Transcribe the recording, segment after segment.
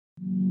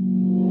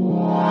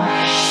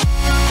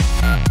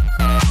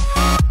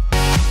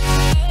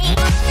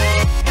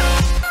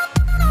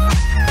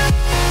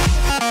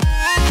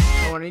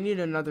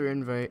another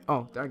invite.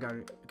 Oh, I got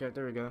it. Okay,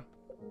 there we go.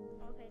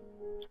 Okay.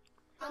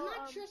 I'm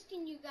not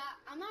trusting you guys.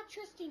 I'm not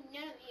trusting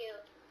none of you.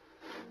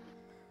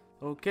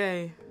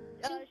 Okay.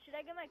 Should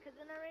I get my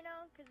cousin out right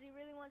now? Cause he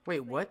really wants. Wait,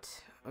 to play.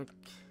 what? Okay.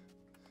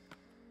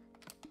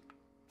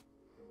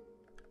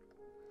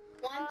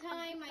 One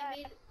time I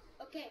made.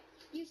 Okay,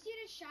 you see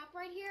this shop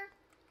right here?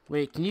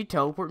 Wait, can you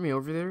teleport me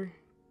over there?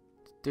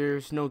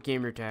 There's no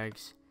gamer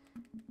tags.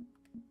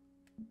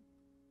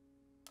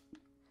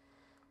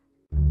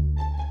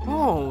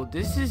 Oh,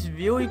 this is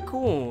really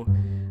cool.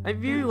 I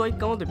really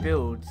like all the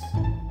builds.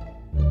 I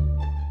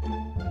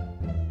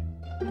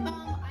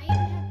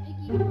even have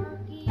piggy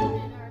parking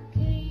and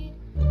arcade.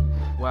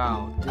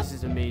 Wow, this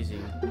is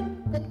amazing.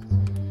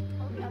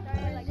 Okay, I'll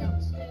try it like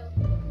that.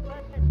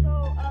 So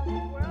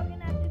we're all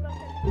gonna have to go to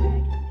the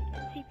directions.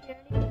 You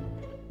can't see clearly.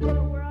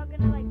 So we're all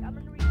gonna like. I'm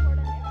gonna record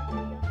on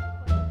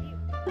everybody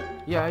else's point of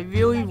view. Yeah, I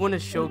really want to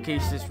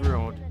showcase this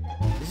world.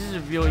 This is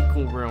a really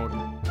cool world.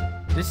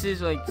 This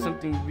is like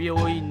something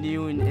really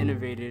new and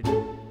innovative.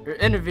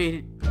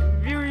 Very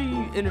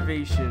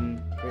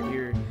innovation right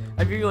here.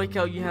 I really like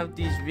how you have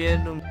these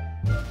random,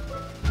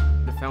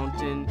 the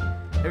fountain.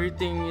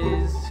 Everything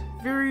is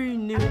very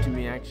new to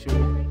me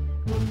actually.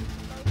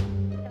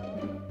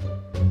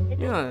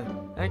 Yeah,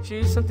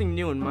 actually it's something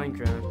new in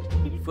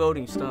Minecraft.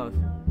 Floating stuff.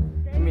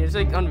 I mean, it's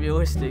like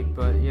unrealistic,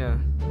 but yeah.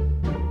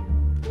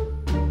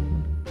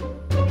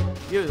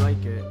 Really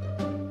like it.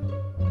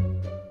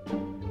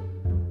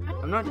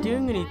 I'm not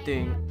doing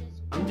anything.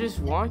 I'm just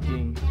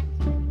walking.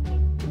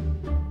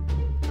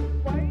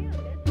 Why are you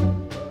this?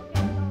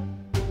 Okay,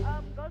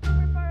 so go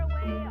somewhere far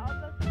away. I'll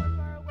go somewhere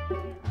far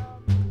away.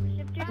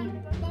 Shifter, you gonna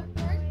go somewhere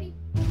far away?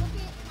 Look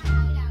at my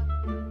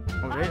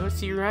hideout. Alright, let's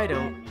see your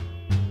hideout.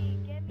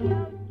 Get me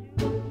out,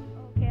 dude.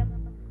 Okay, I'm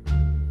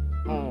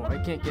Oh, I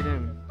can't get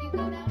in. You go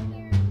down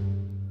here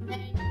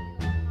and you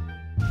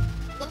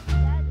look.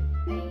 That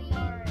is so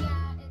hard.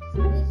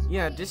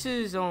 Yeah, this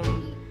is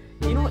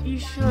you know what, you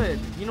should.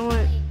 You know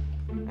what?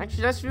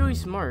 Actually, that's really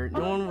smart.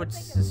 No one would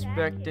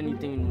suspect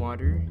anything in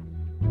water.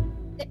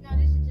 No,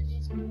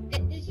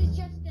 this is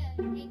just a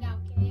hangout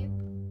cave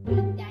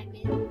with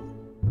diamonds.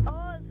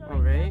 Oh, so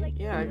Alright,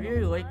 yeah, I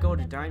really like all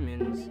the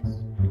diamonds.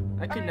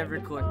 I could never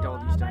collect all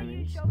these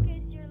diamonds. How about you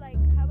showcase your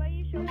how about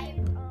you showcase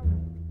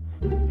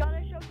you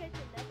wanna showcase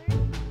your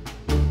nether?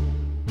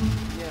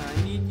 Yeah,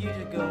 I need you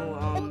to go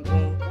One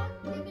thing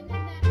in the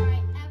nether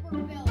I ever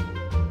built.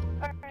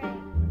 Alright.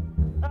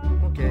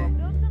 Okay.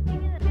 Build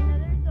something in the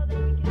nether so that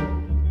we can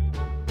showcase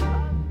it.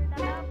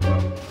 For now,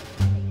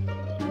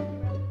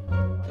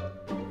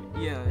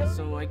 Yeah,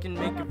 so I can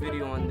make a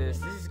video on this.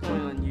 This is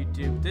going on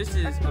YouTube. This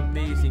is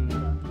amazing.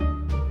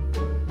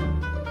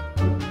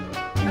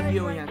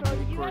 You really have to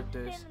you record have to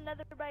this. stay in the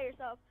nether by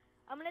yourself.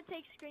 I'm gonna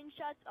take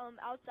screenshots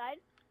outside.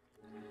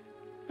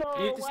 So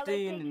You have to while I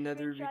stay in take the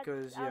nether screenshots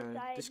because, yeah,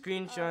 outside, the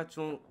screenshots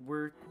won't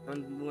work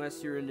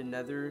unless you're in the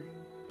nether.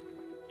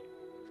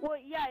 Well,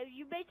 yeah,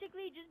 you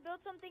basically just build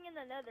something in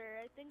the nether.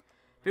 I think.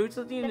 Build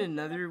something in the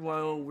nether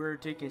while we're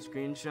taking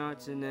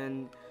screenshots, and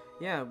then,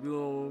 yeah,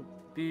 we'll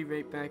be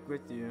right back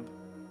with you.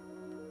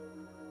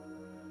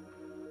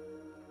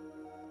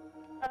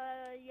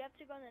 You have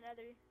to go in the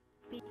nether.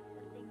 Thank you.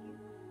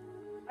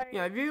 Alright,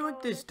 Yeah, I really like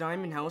so this let's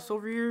diamond find house out.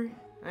 over here,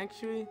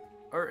 actually.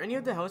 Are any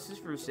of the houses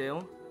for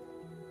sale?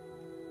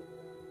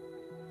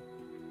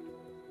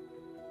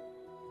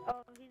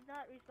 Oh, he's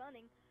not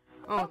responding.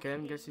 Oh, okay,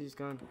 I'm guessing he's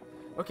gone.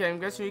 Okay, I'm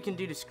guessing we can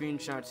do the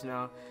screenshots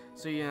now.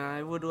 So yeah,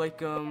 I would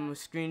like a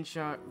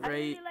screenshot I right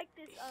really like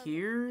this,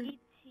 here. ET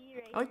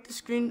right I like the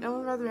screen. I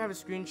would rather have a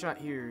screenshot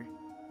here.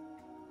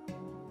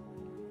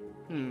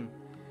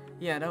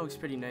 Yeah, that looks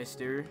pretty nice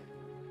there.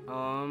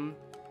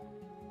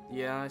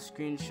 Yeah,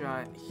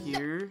 screenshot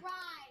here. Surprise!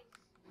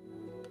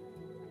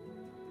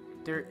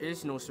 There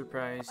is no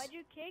surprise. Why'd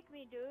you kick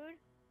me, dude?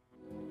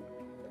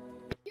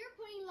 You're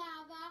putting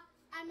lava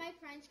on my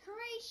friend's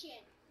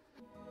creation.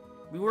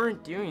 We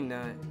weren't doing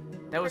that.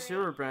 That was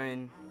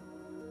Brian.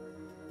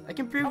 I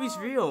can prove he's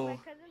real. My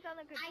cousin's on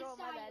the I control,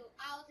 saw my bad. you.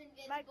 I was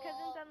invisible. My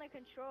cousin's on the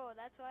control,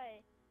 that's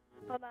why.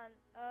 Hold on.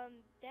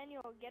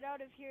 Daniel, get out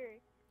of here.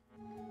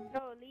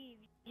 No, leave.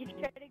 You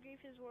try to grief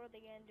his world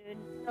again, dude.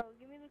 No,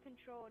 give me the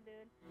control,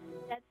 dude.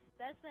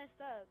 That's messed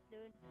up,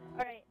 dude.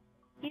 Alright.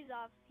 He's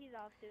off,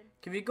 dude.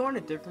 Can we go on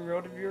a different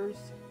road of yours?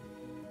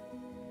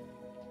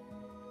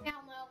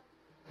 Hell no.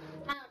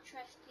 I don't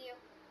trust you.